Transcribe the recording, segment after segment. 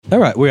All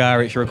right, we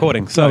are actually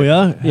recording. So we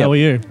are? Yeah. How are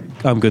you?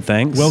 I'm good,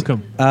 thanks.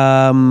 Welcome.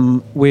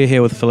 We're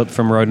here with Philip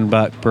from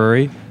Rodenbach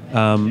Brewery.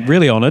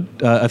 Really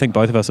honoured. I think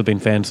both of us have been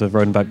fans of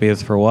Rodenbach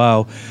beers for a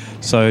while.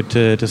 So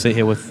to sit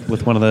here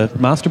with one of the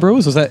master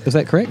brewers, is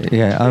that correct?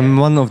 Yeah, I'm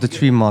one of the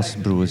three master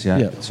brewers.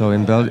 Yeah. So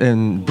in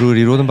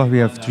Brewery Rodenbach we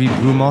have 3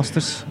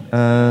 brewmasters.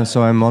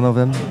 So I'm one of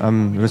them.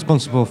 I'm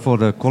responsible for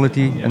the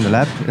quality and the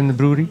lab in the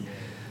brewery.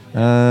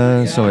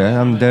 So yeah,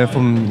 I'm there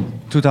from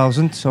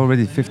 2000,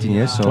 already 15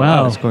 years. So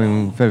Wow. It's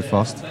going very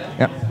fast.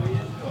 Yeah.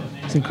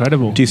 It's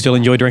incredible. Do you still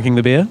enjoy drinking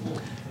the beer?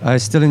 I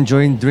still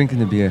enjoy drinking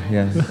the beer.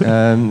 Yeah.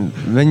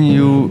 When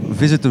you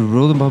visit the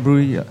Rodenbach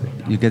brewery,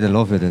 you get in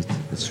love with it.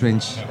 It's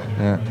strange.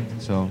 Yeah.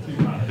 So.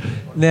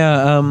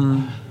 Now,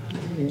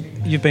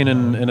 you've been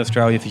in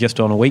Australia for just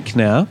on a week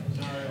now.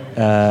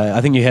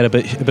 I think you had a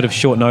bit of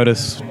short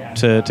notice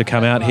to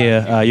come out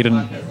here. You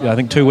didn't. I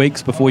think 2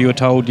 weeks before you were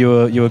told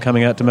you were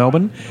coming out to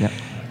Melbourne. Yeah.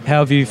 How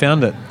have you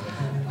found it?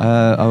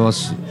 I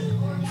was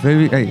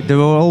very. There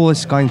were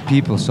always kind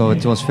people, so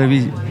it was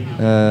very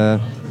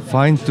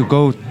fine to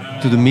go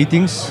to the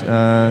meetings.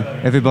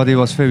 Everybody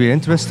was very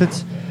interested.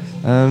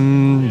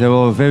 They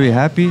were very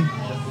happy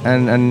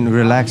and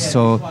relaxed.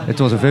 So it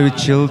was a very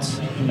chilled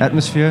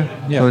atmosphere.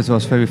 Yeah. So it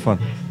was very fun.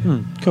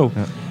 Cool.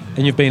 Yeah.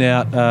 And you've been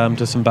out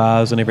to some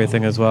bars and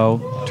everything as well,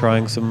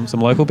 trying some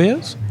local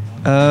beers?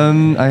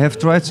 I have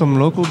tried some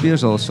local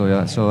beers also,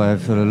 yeah. So I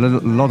have a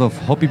lot of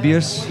hoppy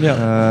beers,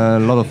 Yeah. a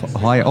lot of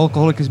high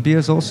alcoholic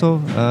beers also.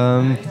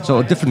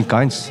 So different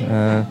kinds.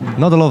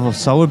 Not a lot of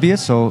sour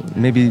beers, so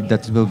maybe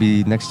that will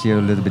be next year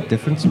a little bit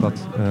different. But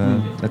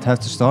that has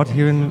to start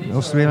here in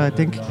Australia, I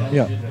think.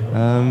 Yeah.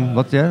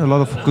 But yeah, a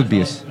lot of good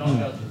beers.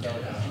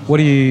 What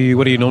do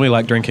you normally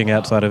like drinking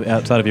outside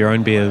of your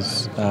own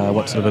beers?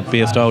 What sort of a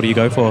beer style do you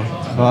go for?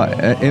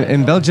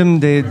 In Belgium,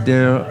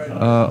 there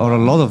are a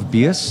lot of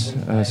beers.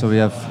 So we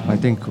have, I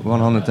think,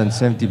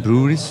 170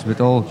 breweries with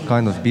all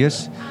kind of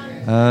beers.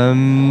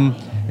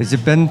 It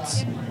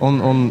depends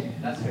on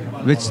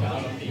which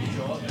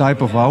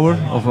type of hour,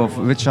 of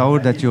which hour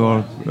that you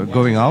are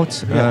going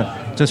out.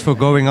 Just for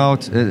going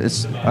out,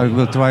 I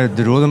will try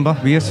the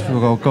Rodenbach beers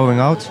for going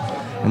out.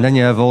 And then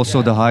you have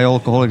also the high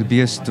alcoholic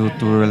beers to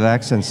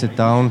relax and sit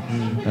down.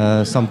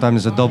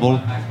 Sometimes a double.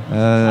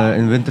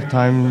 In winter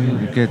time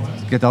you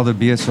get other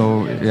beers.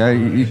 So yeah,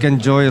 you can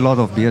enjoy a lot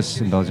of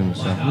beers in Belgium.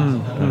 So.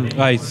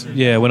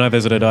 When I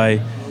visited, I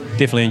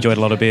definitely enjoyed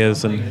a lot of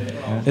beers, and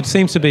it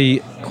seems to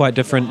be quite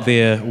different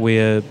there,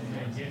 where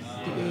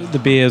the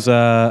beers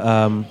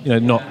are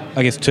not,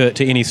 I guess,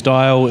 to any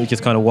style. It's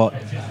just kind of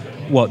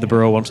what the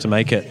brewer wants to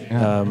make it.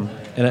 Yeah.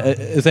 And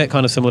is that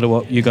kind of similar to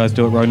what you guys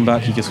do at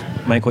Rodenbach? You just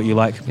make what you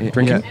like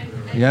drinking?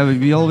 Yeah,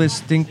 we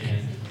always think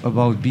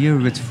about beer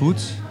with food.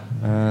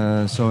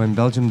 So in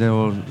Belgium they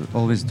will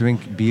always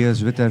drink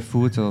beers with their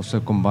food,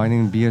 also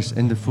combining beers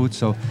in the food.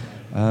 So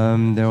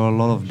there are a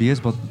lot of beers,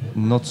 but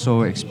not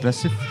so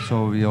expressive.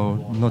 So we are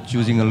not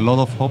using a lot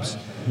of hops.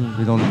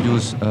 We don't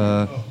use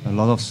a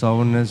lot of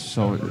sourness.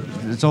 So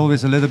it's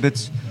always a little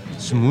bit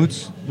smooth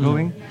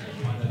going.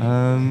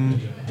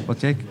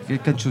 But yeah, you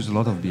can choose a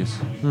lot of beers.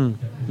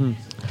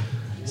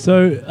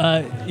 So,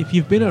 if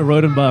you've been at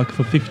Rodenbach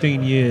for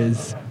 15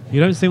 years, you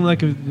don't seem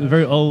like you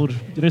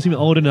don't seem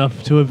old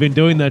enough to have been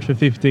doing that for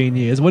 15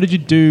 years. What did you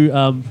do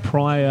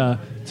prior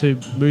to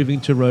moving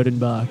to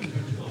Rodenbach,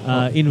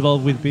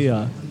 involved with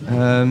beer?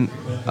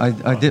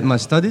 I did my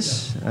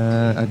studies.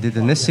 I did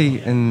an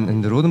essay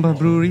in the Rodenbach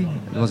brewery.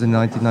 It was in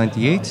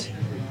 1998.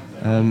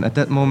 At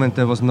that moment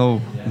there was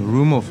no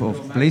room of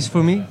place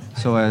for me,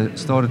 so I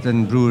started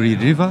in Brewery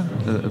Riva,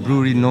 a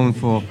brewery known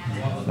for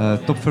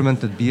top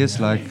fermented beers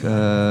like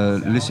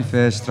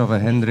Lucifer, Strava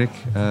Hendrik,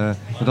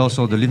 but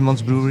also the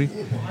Liefmans brewery.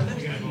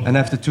 And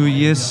after 2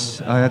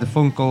 years I had a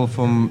phone call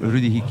from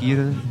Rudy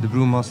Hikire, the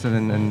brewmaster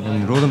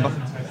in Rodenbach,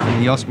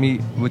 and he asked me,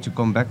 would you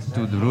come back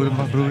to the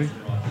Rodenbach brewery?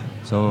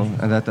 So,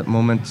 and at that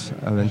moment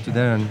I went to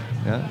there, and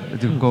yeah,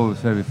 it did go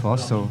very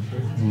fast, so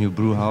new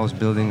brew house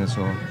building and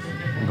so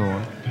go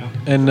on.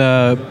 And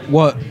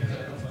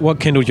what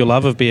kindled your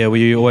love of beer? Were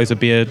you always a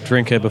beer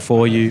drinker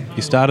before you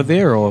started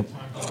there, or?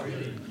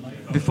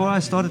 Before I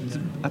started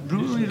at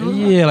brewery?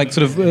 Yeah, like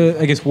sort of,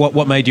 I guess,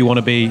 what made you want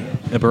to be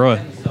a brewer?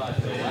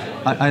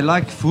 I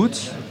like food.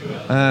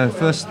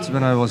 First,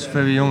 when I was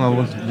very young, I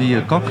wanted to be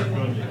a cook,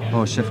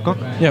 or chef cook.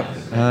 Yep.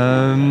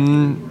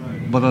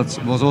 But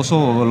it was also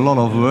a lot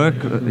of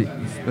work,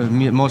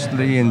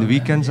 mostly in the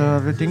weekends and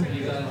everything.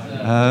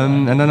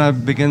 And then I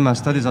began my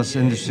studies as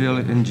industrial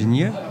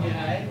engineer.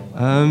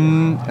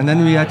 And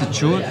then we had to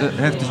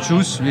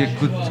choose. We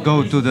could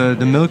go to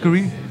the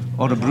milkery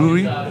or the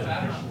brewery.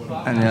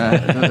 And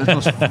it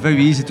was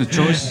very easy to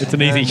choose. It's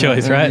an easy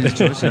choice, right? Easy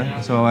choice,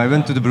 yeah. So I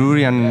went to the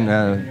brewery, and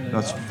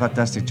that's a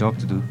fantastic job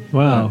to do.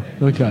 Wow.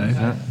 Okay.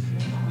 Yeah.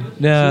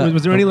 Now, So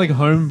was there any like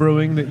home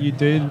brewing that you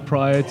did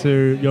prior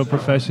to your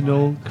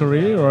professional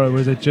career, or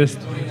was it just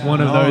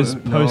one of those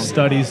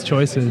post-studies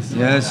choices?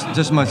 Yes,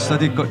 just my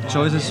study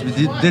choices.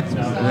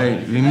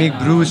 We make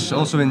brews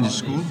also in the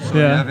school. So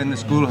we have in the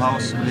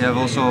schoolhouse, we have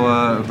also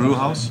a brew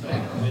house.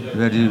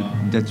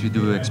 that we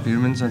do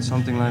experiments and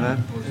something like that.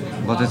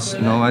 But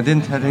I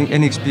didn't have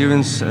any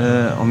experience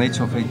on age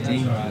of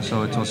 18,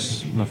 so it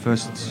was my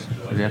first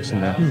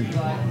reaction there.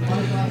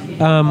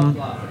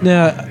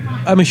 Now,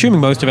 I'm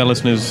assuming most of our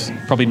listeners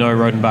probably know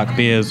Rodenbach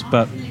beers,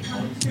 but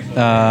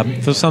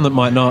for some that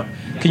might not,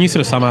 can you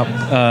sort of sum up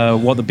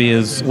what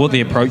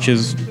the approach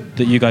is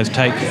that you guys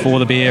take for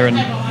the beer,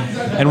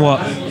 and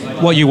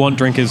what you want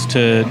drinkers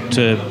to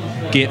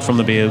get from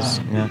the beers?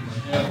 Yeah.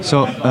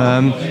 So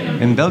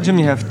in Belgium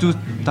you have two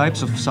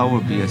types of sour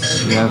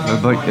beers. You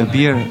have a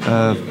beer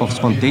of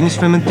spontaneous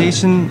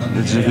fermentation,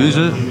 that's the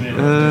Heuse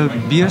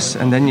beers,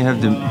 and then you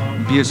have the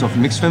beers of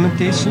mixed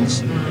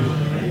fermentations.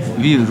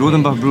 We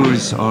Rodenbach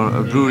breweries are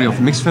a brewery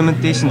of mixed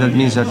fermentation. That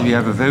means that we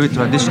have a very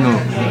traditional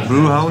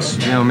brew house.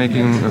 We are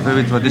making a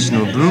very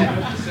traditional brew,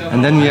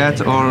 and then we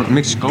add our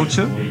mixed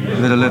culture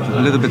with a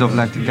little bit of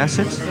lactic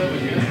acid,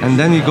 and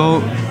then we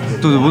go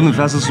to the wooden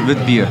vessels with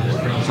beer.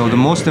 So the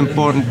most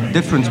important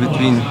difference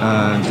between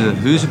the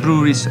Heuse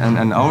breweries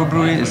and our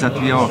brewery is that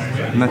we are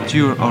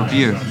mature our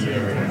beer.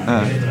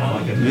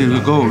 We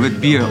will go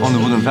with beer on the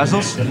wooden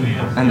vessels,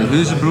 and the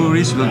Heuse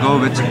breweries will go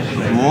with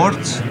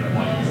wort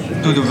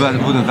to the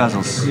wooden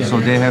vessels. So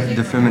they have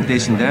the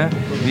fermentation there.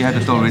 We had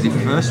it already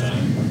first.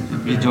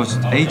 We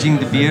just aging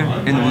the beer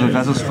in the wooden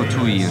vessels for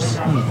 2 years.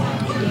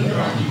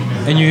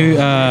 And you,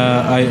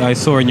 I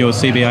saw in your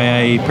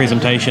CBIA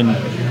presentation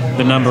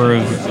the number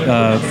of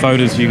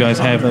photos you guys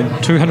have,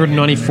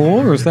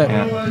 294, or is that?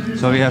 Yeah.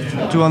 So we have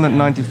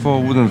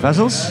 294 wooden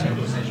vessels.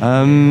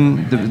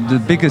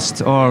 The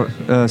biggest are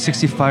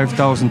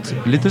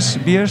 65,000 liters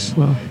beers.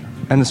 Wow.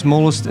 And the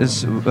smallest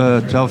is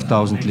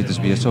 12,000 liters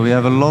beer. So we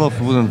have a lot of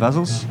wooden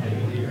vessels,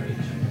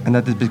 and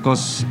that is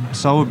because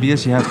sour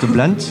beers you have to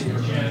blend.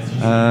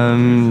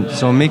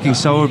 So making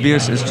sour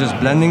beers is just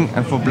blending,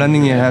 and for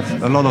blending you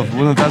have a lot of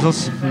wooden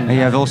vessels, and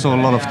you have also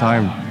a lot of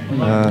time.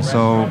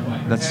 So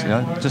that's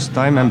just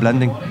time and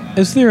blending.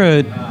 Is there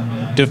a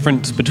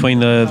difference between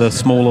the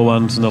smaller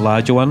ones and the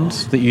larger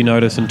ones that you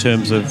notice in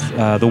terms of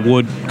the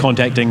wood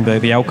contacting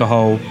the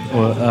alcohol?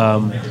 Or,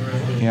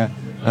 Yeah.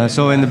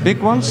 So in the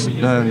big ones,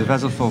 the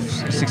vessel of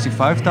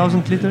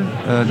 65,000 liter,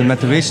 the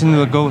maturation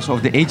will go, so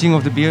the aging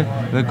of the beer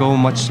will go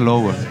much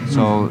slower.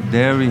 So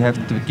there we have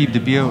to keep the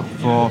beer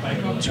for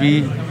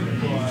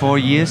 3-4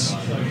 years,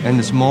 and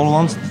the small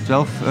ones,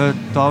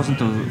 12,000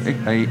 to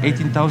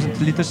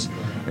 18,000 liters,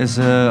 is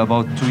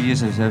about 2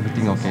 years is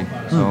everything okay.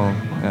 So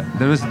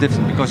there is a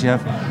difference because you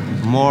have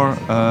more,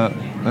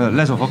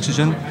 less of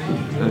oxygen,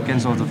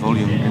 cancel the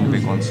volume in the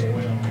big ones.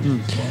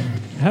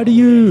 How do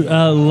you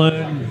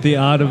learn the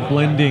art of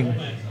blending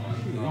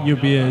your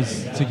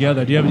beers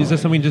together? Is there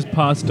something just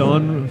passed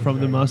on from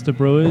the master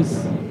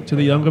brewers to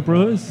the younger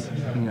brewers?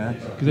 Yeah.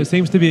 Because it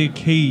seems to be a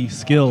key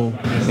skill.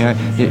 Yeah,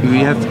 we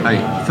have.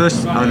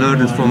 First I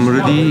learned it from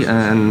Rudy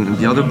and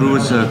the other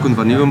brewers, Koen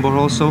van Nieuwenborg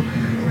also.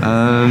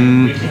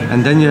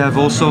 And then you have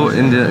also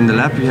in the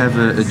lab you have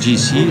a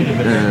GC,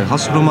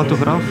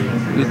 gaschromatograph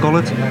we call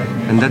it,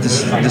 and that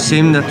is the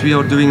same that we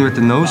are doing with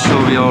the nose.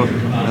 So we are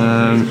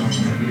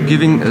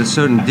giving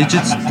certain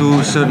digits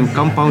to certain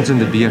compounds in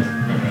the beer,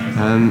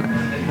 and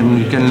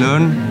you can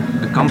learn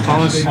the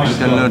compounds, you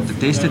can learn to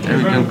taste it,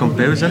 and you can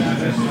compare them,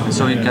 and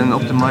so you can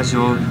optimize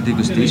your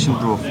degustation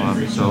profile.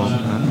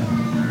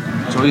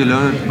 So you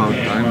learn it about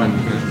time. And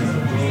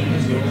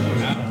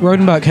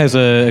Rodenbach has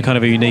a kind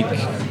of a unique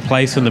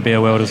place in the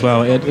beer world as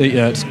well.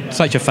 It's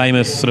such a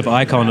famous sort of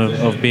icon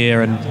of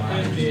beer,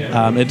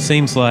 and it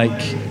seems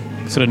like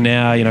sort of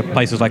now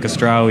places like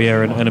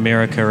Australia and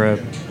America are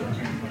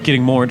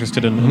getting more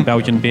interested in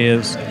Belgian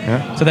beers.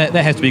 Yeah. So that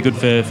has to be good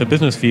for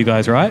business for you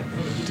guys, right?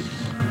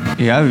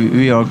 Yeah,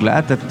 we are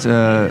glad that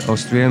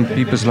Australian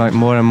people like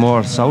more and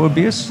more sour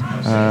beers.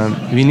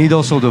 We need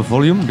also the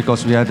volume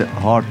because we had a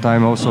hard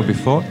time also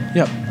before.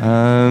 Yep.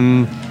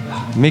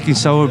 Making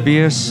sour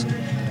beers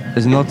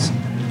is not,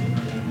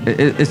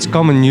 it's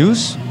common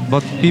news,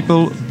 but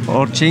people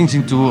are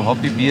changing to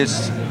hoppy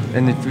beers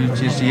in the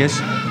future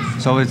years.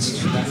 So it's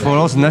for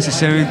us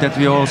necessary that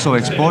we also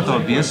export our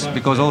beers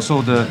because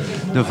also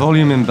the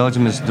volume in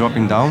Belgium is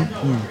dropping down,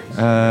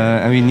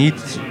 and we need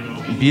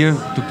beer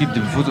to keep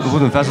the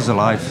wooden vessels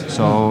alive.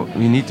 So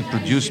we need to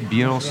produce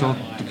beer also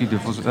to keep the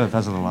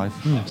vessel alive.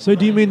 So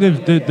do you mean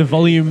the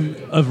volume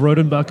of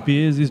Rodenbach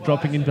beers is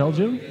dropping in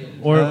Belgium,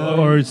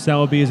 or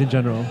sour beers in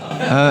general?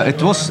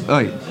 It was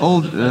all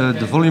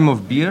the volume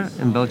of beer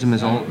in Belgium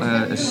is all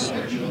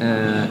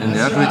in the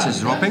average is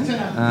dropping.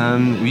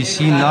 We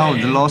see now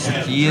the last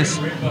years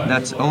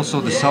that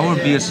also the sour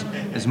beers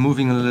is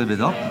moving a little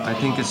bit up. I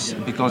think it's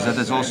because that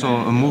is also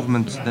a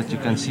movement that you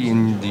can see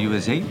in the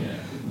USA.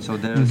 So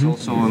there is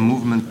also a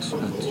movement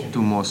to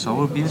more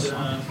sour beers,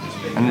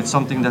 and it's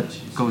something that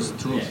goes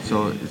through.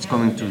 So it's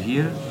coming to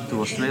here,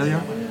 to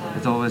Australia.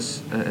 It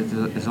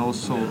is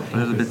also a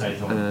little bit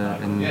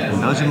in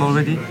Belgium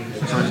already,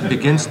 so it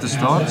begins to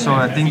start. So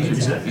I think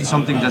it's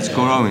something that's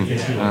growing,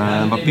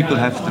 but people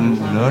have to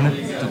learn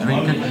it to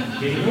drink it,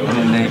 and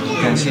then they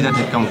can see that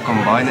they can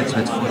combine it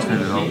with food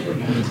very well.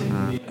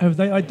 Have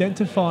they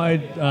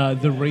identified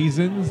the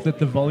reasons that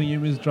the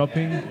volume is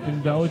dropping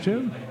in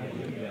Belgium?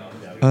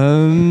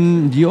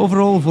 The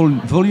overall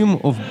volume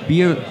of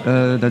beer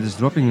that is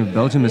dropping in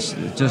Belgium is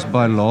just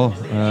by law.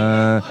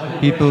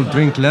 People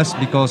drink less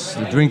because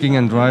drinking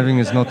and driving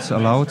is not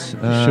allowed.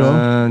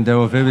 Sure. They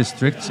are very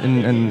strict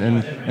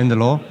in the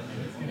law.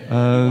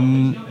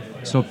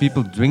 So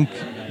people drink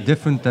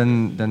different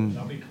than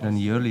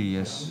the early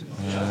years.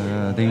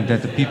 I think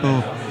that the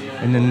people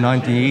in the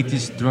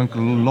 1980s drank a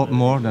lot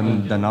more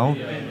than now.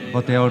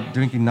 What they are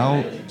drinking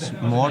now is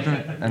more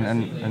and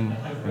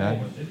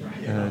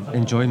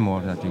enjoy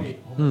more, I think.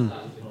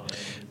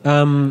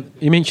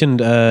 You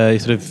mentioned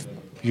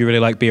you really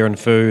like beer and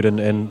food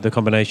and the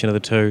combination of the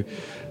two.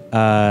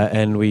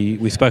 And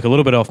we spoke a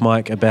little bit off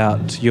mic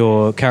about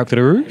your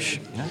Caractère Rouge.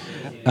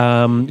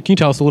 Can you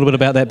tell us a little bit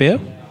about that beer?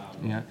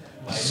 Yeah.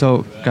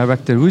 So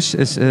Caractère Rouge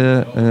is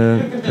a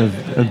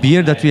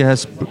beer that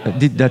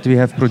we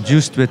have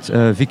produced with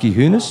Vicky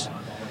Hunes.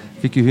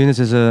 Vicky Hunes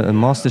is a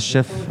master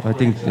chef. I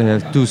think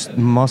 2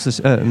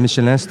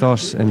 Michelin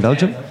stars in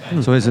Belgium.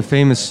 So he's a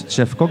famous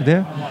chef cook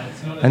there.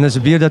 And it's a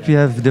beer that we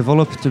have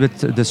developed with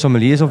the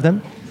sommeliers of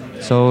them.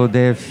 So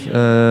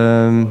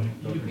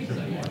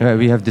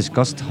we have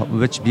discussed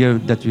which beer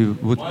that we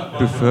would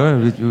prefer,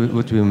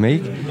 what we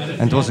make.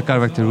 And it was a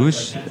Caractère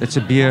Rouge. It's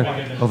a beer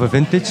of a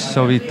vintage.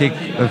 So we take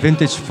a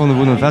vintage from the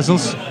wooden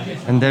vessels,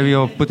 and there we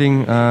are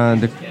putting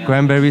the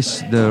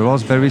cranberries, the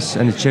raspberries,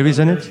 and the cherries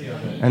in it.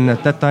 And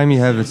at that time, you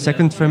have a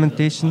second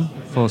fermentation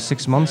for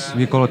 6 months.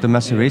 We call it the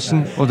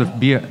maceration of the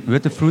beer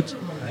with the fruit.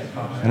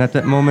 And at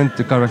that moment,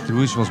 the Caractère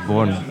Rouge was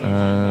born.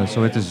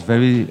 So it is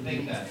very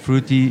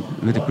fruity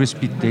with a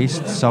crispy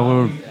taste,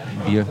 sour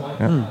beer.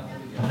 Yeah.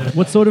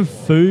 What sort of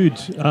food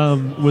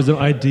was it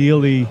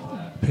ideally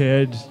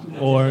paired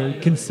or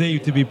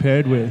conceived to be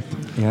paired with?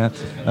 Yeah,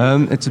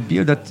 it's a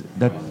beer that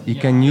you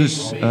can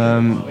use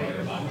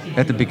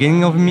at the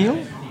beginning of a meal,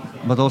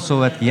 but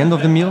also at the end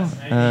of the meal.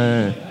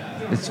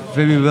 It's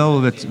very well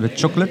with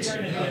chocolate.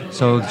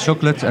 So the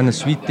chocolate and the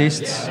sweet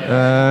tastes,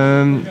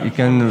 you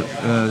can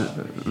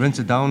rinse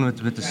it down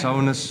with the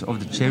sourness of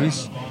the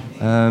cherries.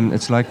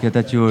 It's like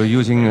that you're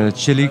using a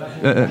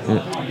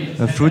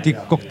fruity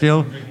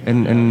cocktail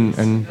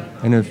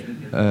in a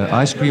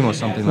ice cream or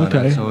something like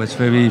that. So it's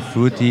very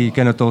fruity. You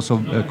cannot also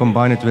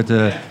combine it with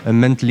a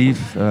mint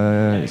leaf.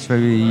 It's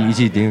very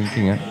easy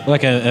drinking. Yeah.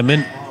 Like a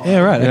mint.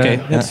 Yeah, right. Okay.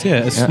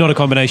 It's not a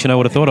combination I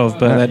would have thought of,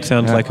 but that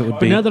sounds like it would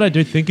be. But now that I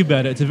do think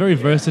about it, it's a very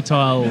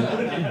versatile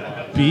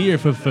beer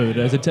for food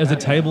as a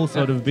table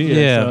sort of beer.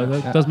 Yeah. So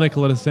that does make a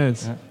lot of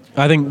sense.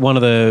 I think one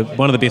of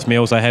the best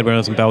meals I had when I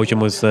was in Belgium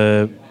was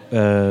the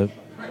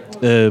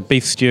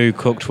beef stew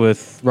cooked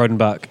with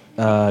Rodenbach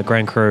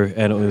Grand Cru,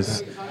 and it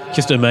was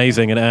just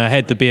amazing. And I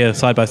had the beer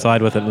side by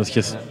side with it, and it was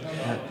just.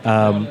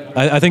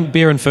 I think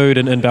beer and food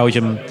in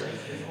Belgium.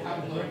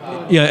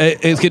 Yeah,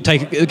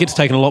 it gets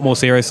taken a lot more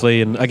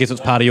seriously, and I guess it's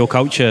part of your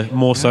culture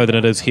more so than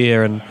it is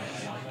here. And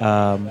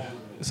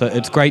so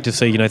it's great to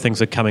see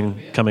things are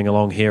coming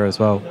along here as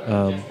well.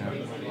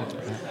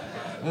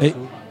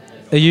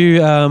 Are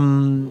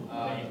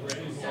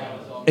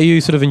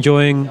you sort of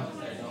enjoying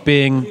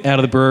being out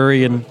of the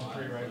brewery and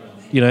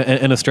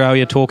in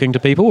Australia talking to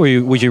people,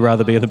 or would you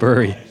rather be in the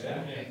brewery?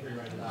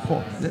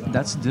 Oh,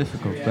 that's a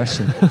difficult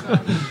question.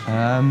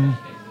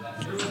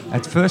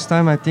 At first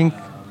time, I think.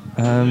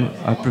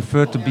 I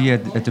prefer to be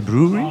at the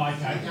brewery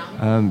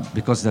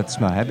because that's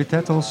my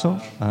habitat also.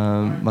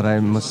 But I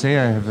must say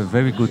I have a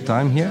very good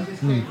time here.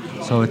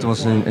 So it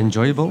was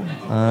enjoyable.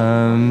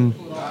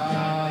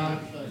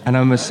 And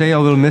I must say I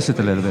will miss it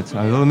a little bit.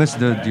 I will miss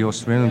the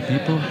Australian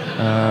people.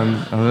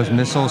 I will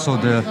miss also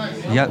the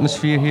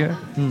atmosphere here.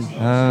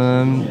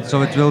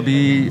 So it will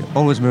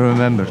always be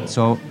remembered.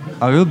 So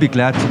I will be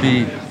glad to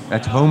be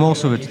at home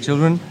also with the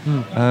children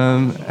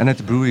and at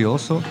the brewery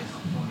also.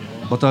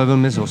 But I will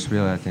miss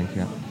Australia, I think,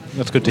 yeah.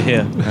 That's good to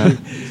hear.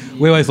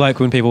 We always like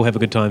when people have a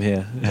good time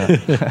here.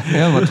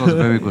 Yeah, but it was a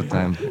very good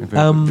time.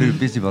 Very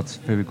busy, but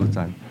very good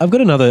time. I've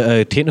got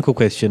another technical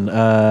question.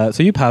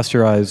 So you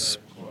pasteurize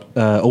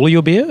all of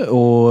your beer,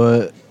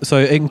 or so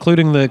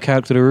including the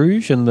Caractère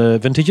Rouge and the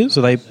vintages?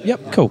 Are they?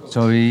 Yep, cool.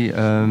 So we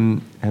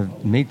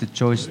have made the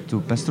choice to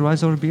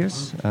pasteurize our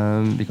beers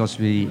because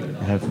we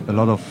have a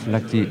lot of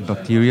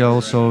lactobacteria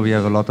also. We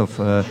have a lot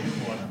of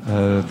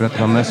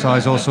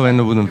Brettanomyces also in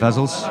the wooden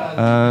vessels,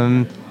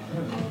 and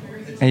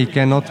you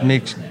cannot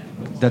make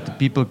that the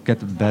people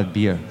get bad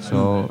beer.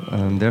 So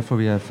therefore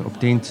we have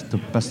obtained to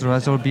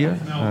pasteurize our beer.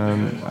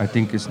 I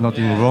think it's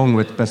nothing wrong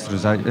with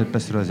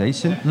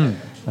pasteurization.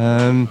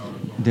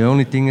 The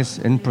only thing is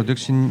in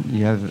production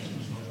you have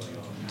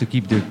to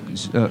keep the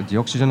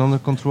oxygen under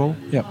control.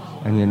 Yep.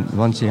 And then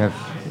once you have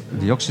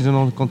the oxygen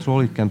under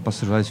control, you can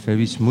pasteurize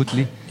very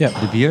smoothly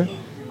the beer.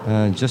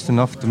 Just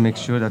enough to make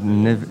sure that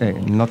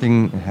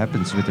nothing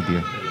happens with the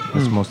beer.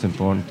 That's the most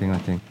important thing, I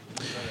think.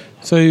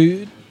 So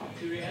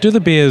Do the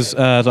beers,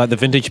 like the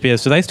vintage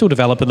beers, do they still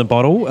develop in the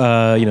bottle?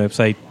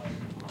 Say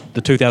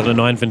the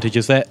 2009 vintage,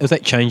 is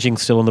that changing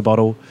still in the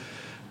bottle?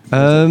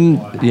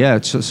 Yeah,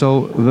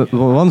 so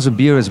once a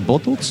beer is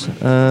bottled,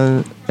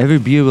 every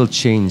beer will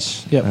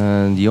change. Yep.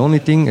 And the only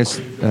thing is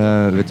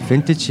with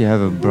vintage, you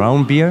have a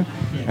brown beer,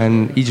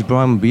 and each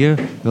brown beer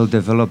will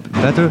develop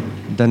better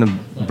than a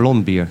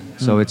blonde beer.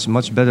 So it's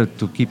much better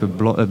to keep a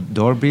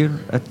door beer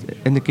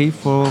in the cave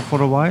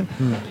for a while.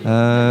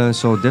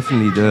 So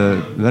definitely,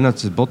 when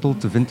it's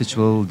bottled, the vintage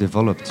will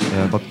develop.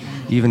 But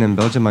even in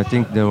Belgium, I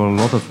think there are a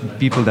lot of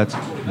people that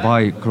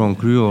buy Grand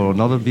Cru or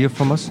another beer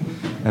from us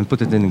and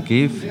put it in a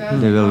cave.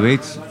 They will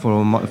wait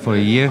for a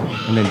year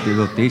and then they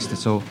will taste it.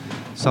 So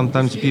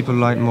sometimes people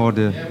like more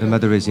the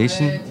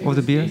maderization of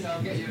the beer,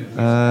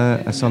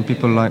 and some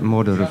people like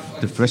more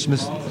the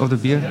freshness of the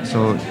beer.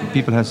 So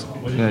people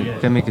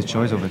can make a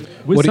choice of it.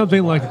 With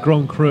something like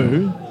Grand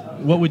Cru,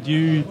 what would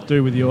you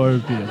do with your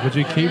beer? Would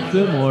you keep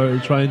them or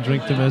try and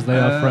drink them as they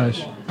are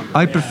fresh?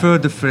 I prefer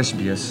the fresh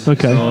beers.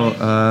 Okay. So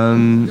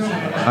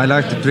I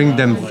like to drink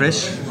them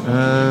fresh.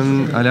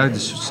 I like the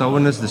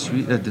sourness, the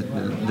sweet,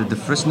 the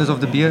freshness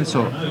of the beer.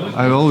 So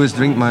I always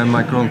drink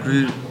my Grand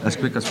Cru as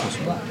quick as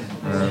possible.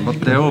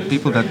 But there are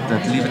people that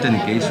leave it in the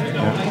case.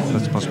 Yeah,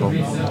 that's possible.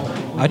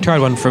 I tried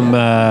one from,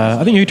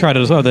 I think you tried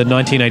it as well, the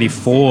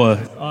 1984.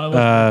 I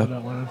wasn't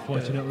that one,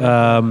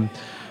 unfortunately.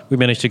 We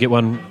managed to get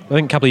one, I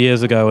think, a couple of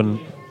years ago, and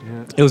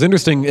it was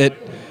interesting. It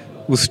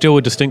was still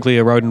distinctly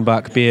a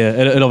Rodenbach beer.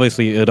 It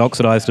obviously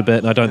oxidized a bit,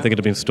 and I don't think it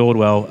had been stored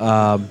well.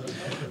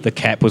 The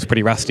cap was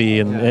pretty rusty,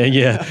 and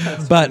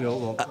But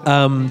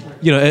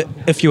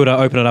if you were to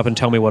open it up and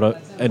tell me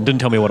and didn't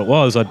tell me what it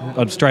was,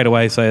 I'd straight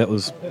away say it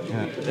was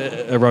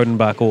a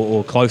Rodenbach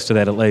or close to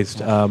that at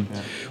least,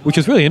 which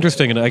is really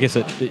interesting, and I guess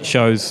it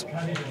shows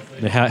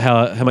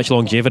how much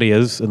longevity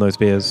is in those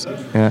beers.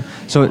 Yeah,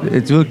 so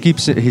it will keep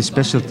his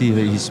specialty,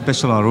 his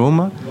special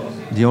aroma.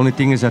 The only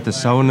thing is that the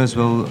sourness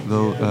will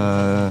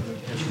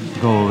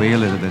go away a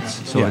little bit.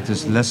 So it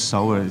is less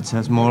sour. It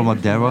has more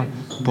Madeira,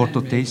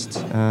 Porto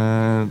taste.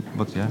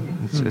 But yeah,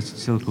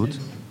 it's still good.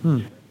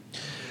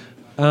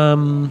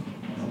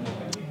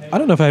 I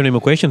don't know if I have any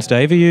more questions,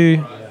 Dave. Are you?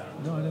 No,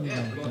 I don't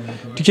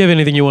know. Did you have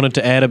anything you wanted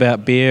to add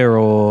about beer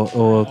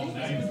or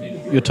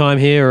your time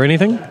here or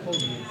anything?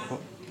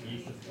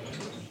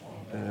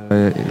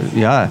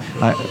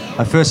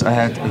 At first I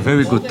had a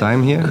very good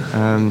time here,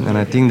 and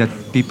I think that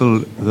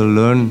people will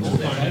learn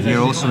here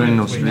also in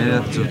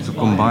Australia to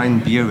combine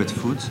beer with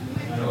food.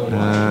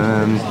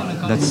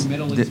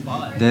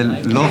 They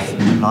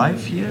love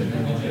life here,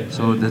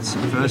 so that's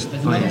the first.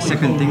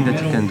 Second thing that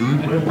you can do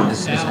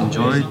is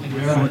enjoy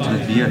food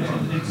with beer.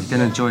 You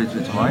can enjoy it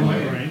with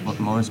wine, but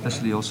more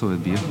especially also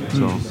with beer.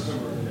 So.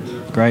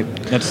 Great.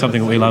 That's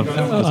something we love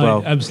as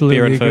well. I absolutely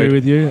beer and agree food.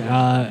 with you.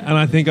 And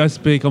I think I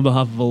speak on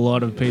behalf of a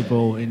lot of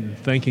people in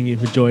thanking you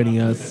for joining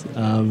us,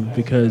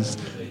 because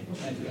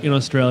in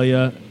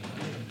Australia,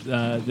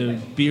 the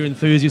beer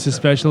enthusiasts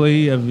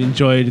especially have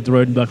enjoyed the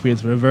Rodenbach beers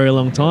for a very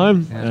long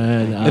time.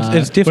 And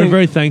It's definitely, we're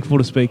very thankful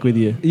to speak with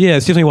you. Yeah,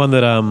 it's definitely one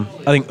that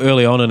I think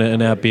early on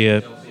in our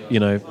beer,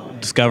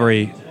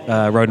 discovery,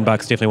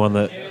 Rodenbach's definitely one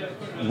that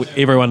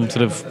everyone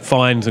sort of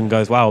finds and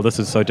goes, wow, this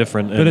is so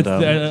different. But and,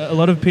 a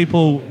lot of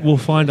people will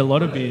find a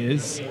lot of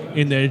beers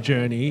in their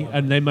journey,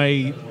 and they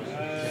may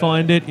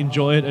find it,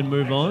 enjoy it, and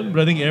move on.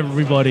 But I think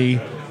everybody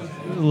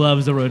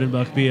loves a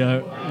Rodenbach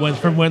beer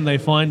from when they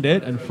find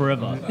it and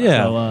forever.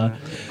 Yeah.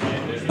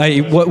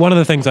 So, one of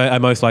the things I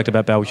most liked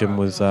about Belgium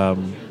was no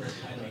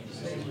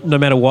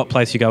matter what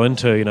place you go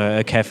into,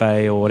 a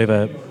cafe or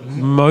whatever,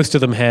 most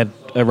of them had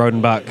a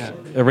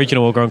Rodenbach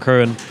original or Grand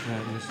Cru, and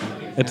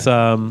it's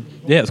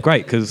it's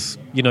great because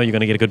you're going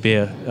to get a good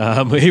beer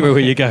everywhere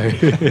you go.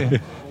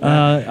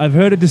 I've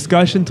heard a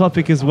discussion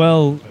topic as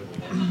well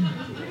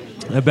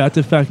about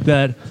the fact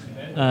that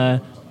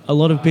a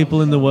lot of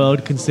people in the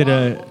world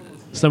consider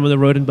some of the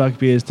Rodenbach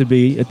beers to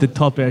be at the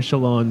top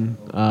echelon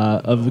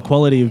of the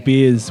quality of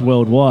beers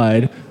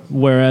worldwide,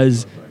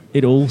 whereas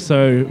it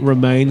also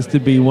remains to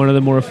be one of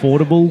the more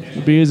affordable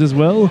beers as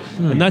well.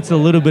 And that's a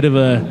little bit of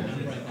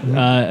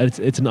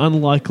it's an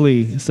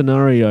unlikely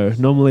scenario.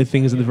 Normally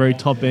things at the very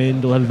top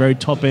end will have a very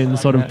top end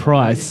sort of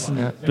price,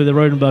 but the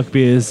Rodenbach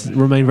beers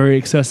remain very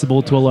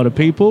accessible to a lot of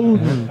people,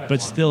 but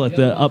still at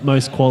the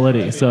utmost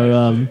quality.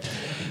 So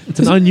it's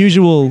an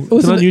unusual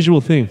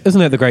thing. Isn't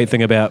that the great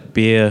thing about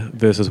beer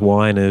versus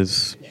wine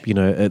is,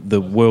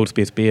 the world's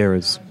best beer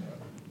is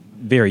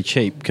very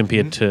cheap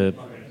compared to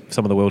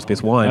some of the world's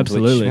best wines.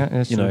 Absolutely.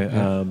 Which,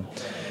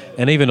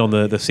 and even on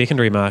the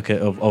secondary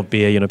market of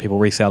beer, people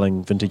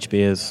reselling vintage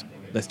beers,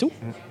 they're still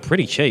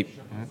pretty cheap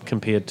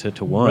compared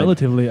to wine.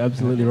 Relatively,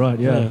 absolutely right,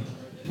 yeah.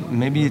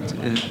 Maybe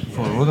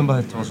for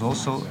Rodenbach it was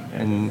also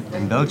in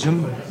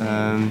Belgium.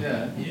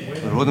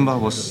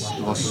 Rodenbach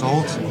was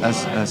sold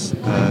as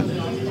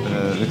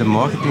with the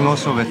marketing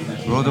also with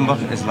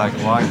Rodenbach is like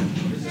wine.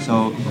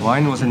 So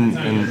wine was in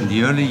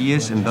the early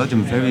years in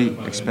Belgium very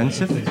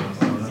expensive,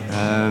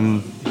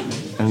 and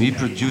we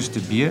produced a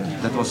beer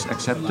that was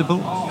acceptable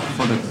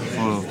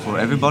for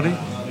everybody.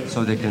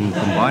 so they can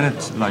combine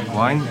it like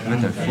wine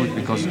with their food,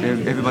 because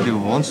everybody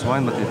wants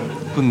wine, but they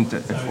couldn't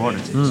afford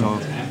it. So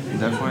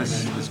therefore,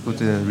 it's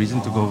good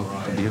reason to go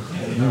to beer.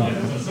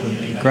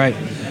 Great.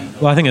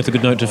 Well, I think that's a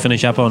good note to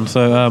finish up on.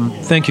 So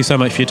thank you so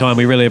much for your time.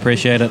 We really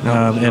appreciate it.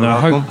 And I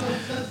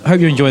hope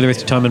you enjoy the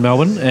rest of your time in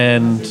Melbourne,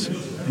 and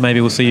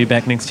maybe we'll see you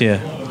back next year.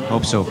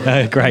 Hope so.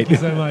 Great. Thank you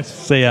so much.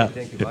 See ya.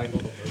 Thank you. Bye.